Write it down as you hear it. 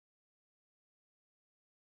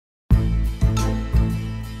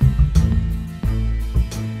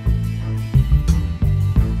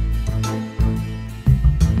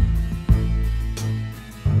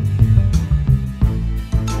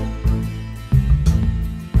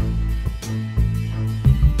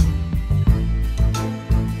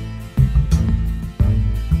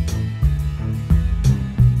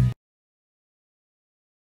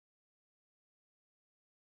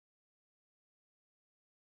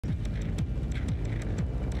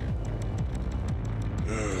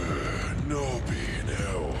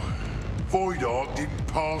Void Ark didn't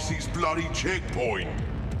pass its bloody checkpoint.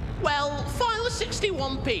 Well, file a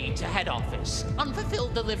 61P to head office.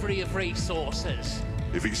 Unfulfilled delivery of resources.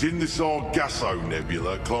 If it's in the Sargasso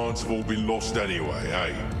Nebula, clients have all been lost anyway,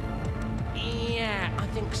 eh? Yeah, I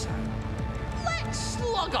think so. Let's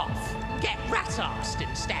log off. Get rat-arsed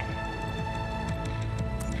instead.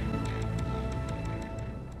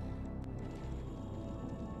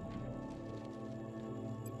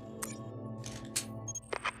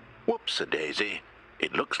 Whoops-a-daisy.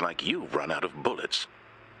 It looks like you've run out of bullets.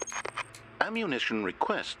 Ammunition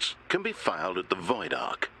requests can be filed at the Void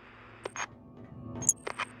Ark.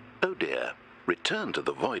 Oh dear, return to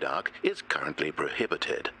the Void Ark is currently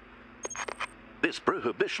prohibited. This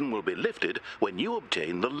prohibition will be lifted when you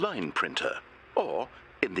obtain the line printer, or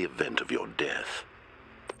in the event of your death.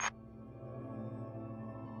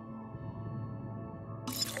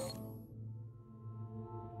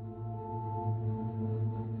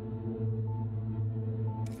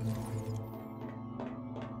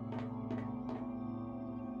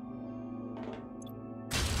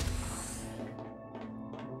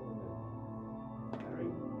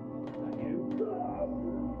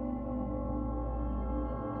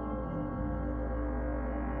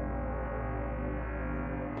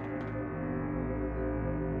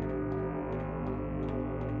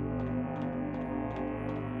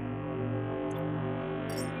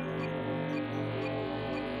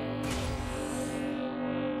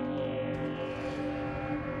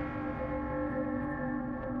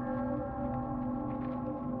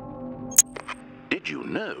 Did you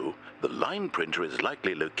know the line printer is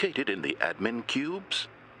likely located in the admin cubes?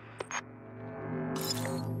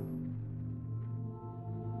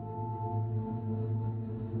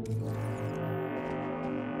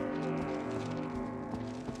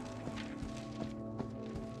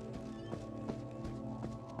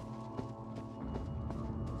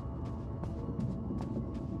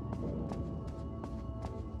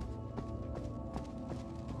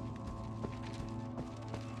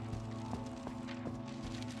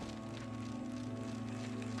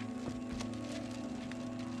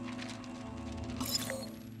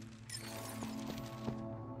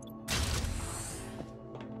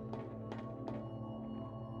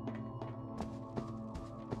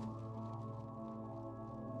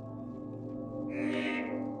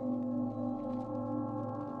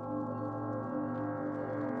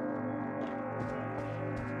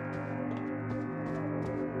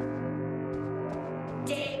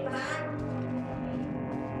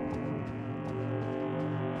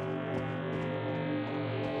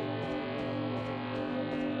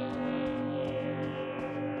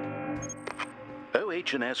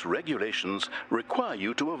 OH&S regulations require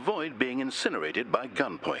you to avoid being incinerated by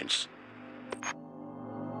gunpoints.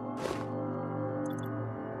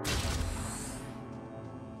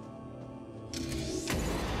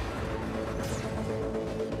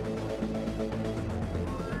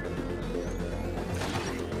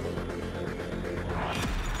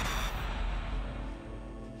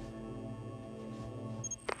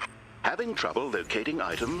 Having trouble locating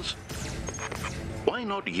items? Why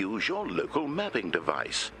not use your local mapping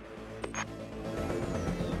device?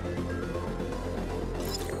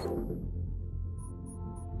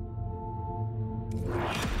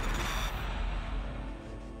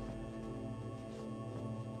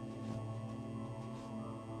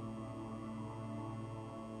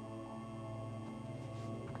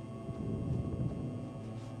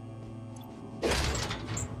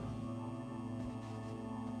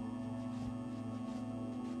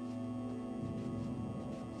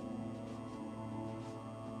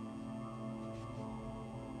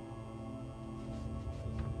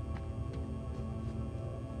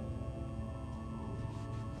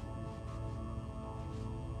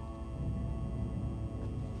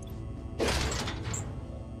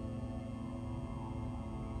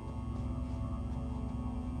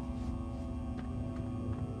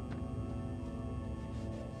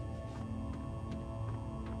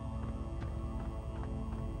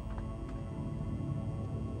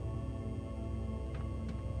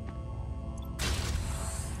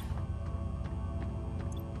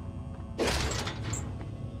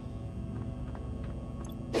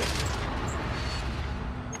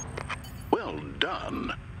 Well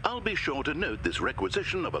done. I'll be sure to note this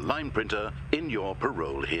requisition of a line printer in your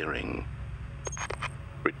parole hearing.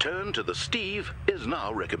 Return to the Steve is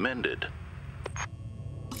now recommended.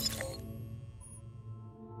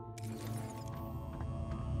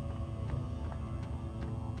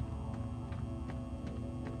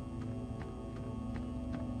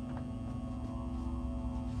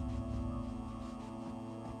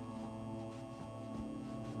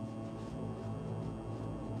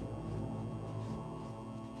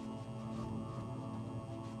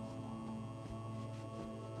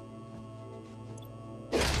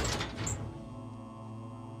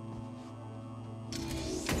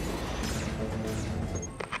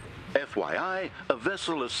 FYI, a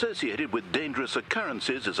vessel associated with dangerous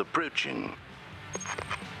occurrences is approaching.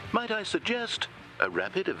 Might I suggest a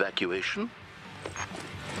rapid evacuation?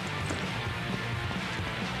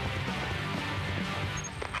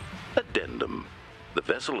 Addendum. The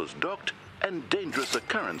vessel is docked and dangerous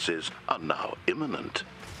occurrences are now imminent.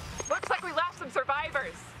 Looks like we lost some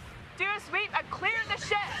survivors. Do a sweep and clear the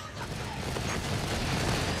ship!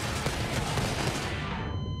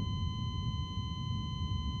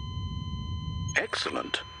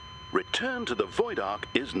 Excellent. Return to the Void Ark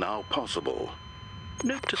is now possible.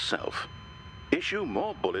 Note to self. Issue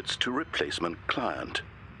more bullets to replacement client.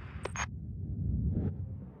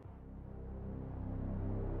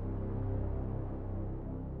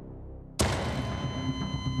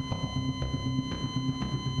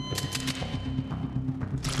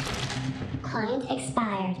 Client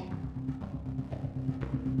expired.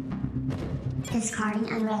 Discarding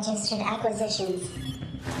unregistered acquisitions.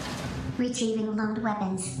 Retrieving loaned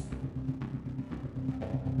weapons.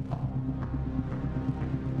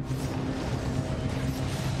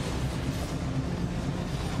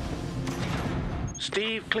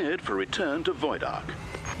 Steve cleared for return to Void Ark.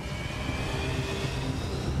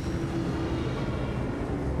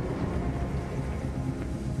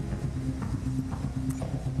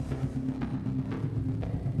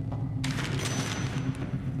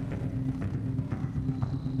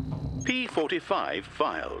 P-45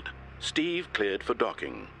 filed. Steve cleared for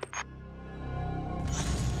docking.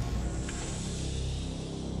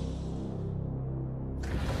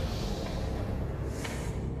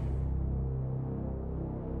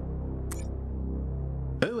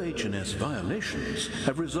 OH&S violations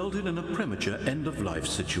have resulted in a premature end-of-life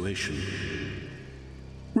situation.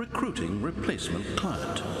 Recruiting replacement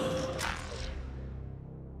client.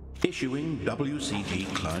 Issuing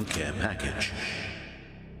WCG client care package.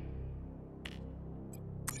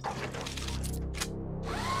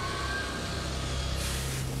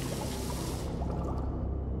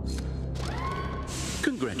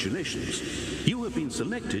 Congratulations. You have been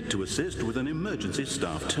selected to assist with an emergency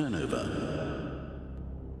staff turnover.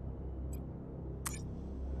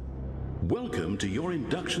 Welcome to your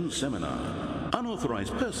induction seminar.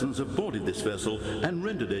 Unauthorized persons have boarded this vessel and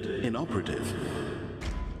rendered it inoperative.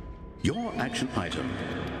 Your action item: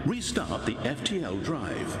 restart the FTL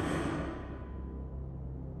drive.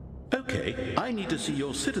 Okay, I need to see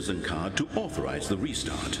your citizen card to authorize the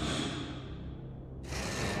restart.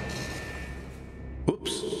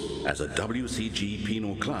 Oops, as a WCG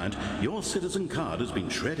penal client, your citizen card has been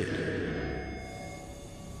shredded.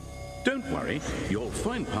 Don't worry, you'll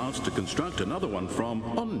find parts to construct another one from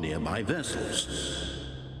on nearby vessels.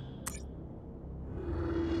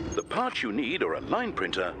 The parts you need are a line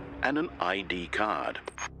printer and an ID card.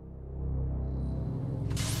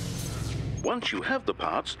 Once you have the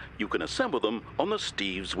parts, you can assemble them on the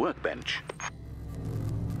Steve's workbench.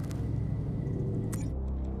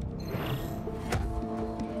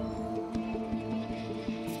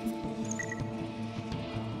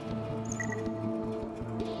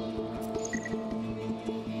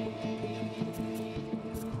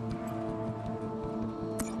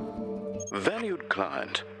 Valued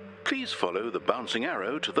client, please follow the bouncing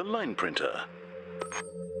arrow to the line printer.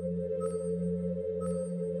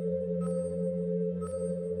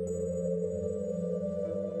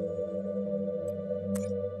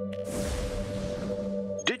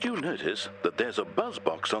 Did you notice that there's a buzz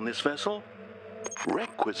box on this vessel?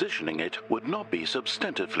 Requisitioning it would not be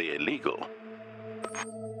substantively illegal.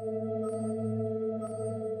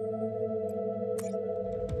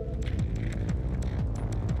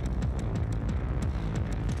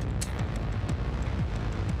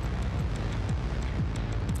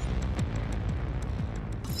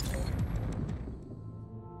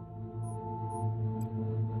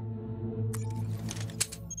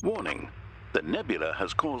 Warning, the nebula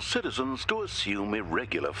has caused citizens to assume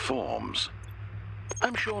irregular forms.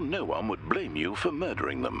 I'm sure no one would blame you for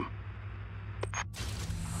murdering them.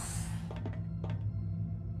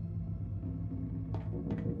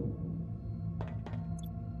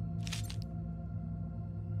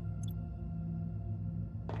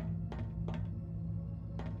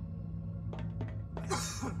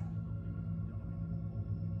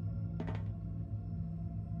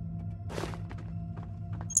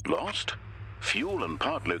 Lost? Fuel and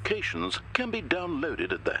part locations can be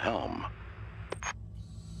downloaded at the helm.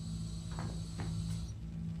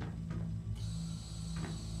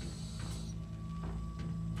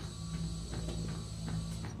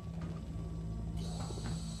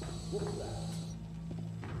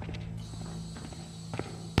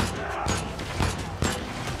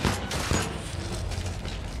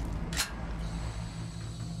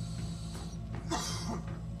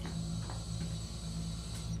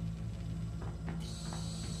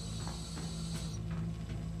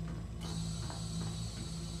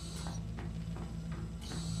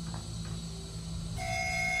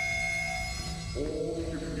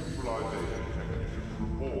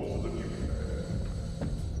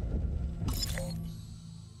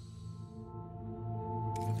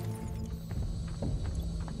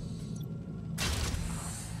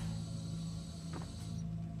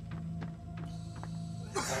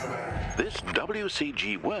 This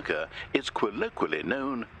WCG worker is colloquially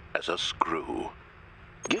known as a screw.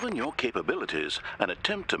 Given your capabilities, an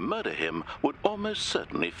attempt to murder him would almost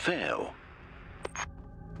certainly fail.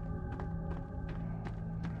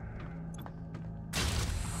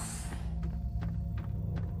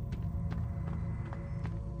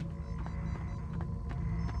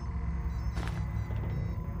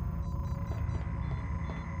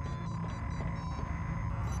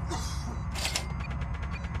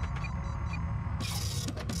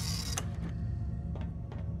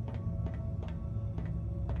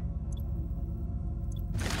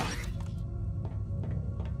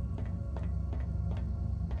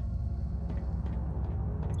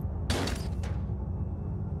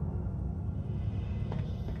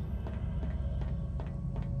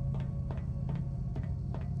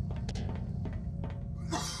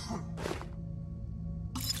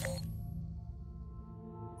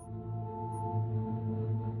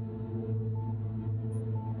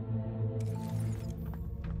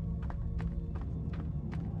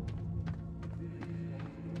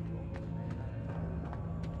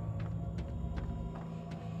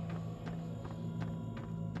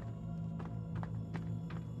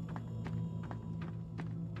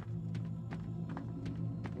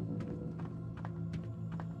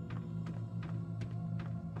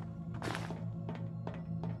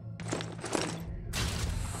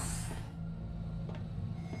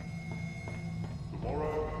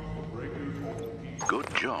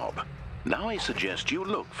 Good job. Now I suggest you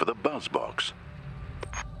look for the buzz box.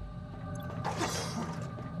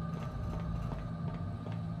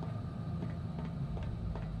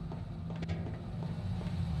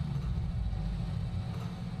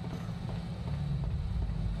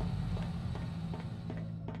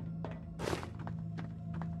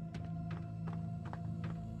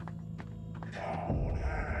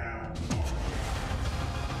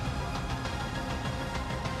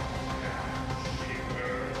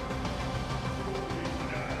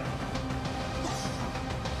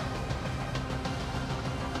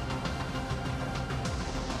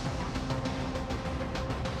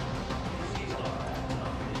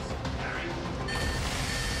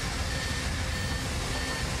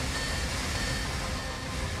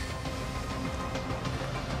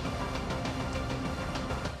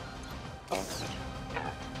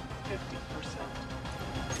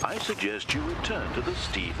 I suggest you return to the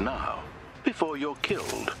Steve now, before you're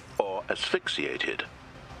killed or asphyxiated.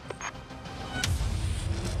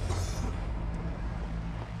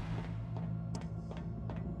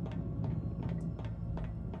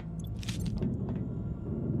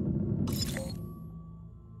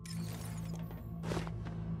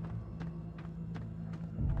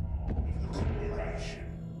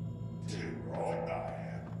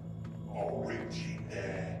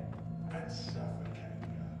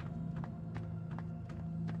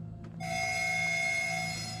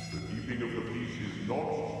 Keeping of the peace is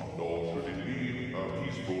not, nor should it be, a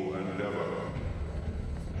peaceful endeavor.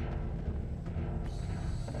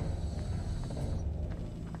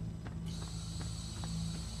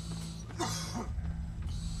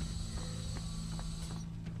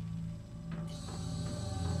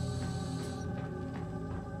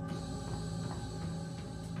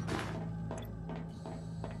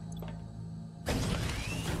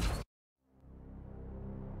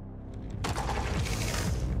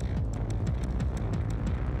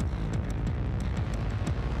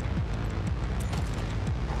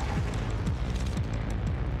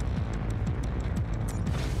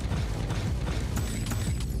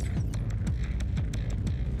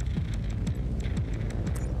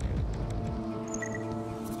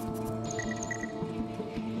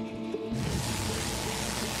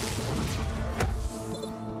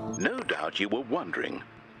 No doubt you were wondering,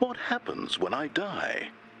 what happens when I die?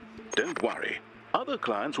 Don't worry, other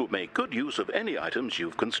clients will make good use of any items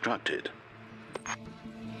you've constructed.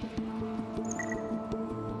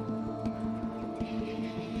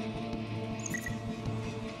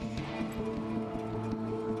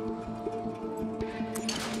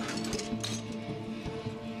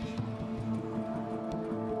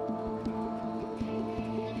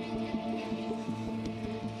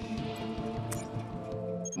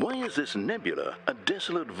 Why is this nebula a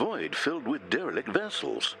desolate void filled with derelict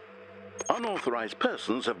vessels? Unauthorized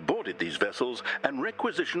persons have boarded these vessels and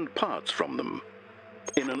requisitioned parts from them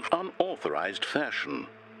in an unauthorized fashion.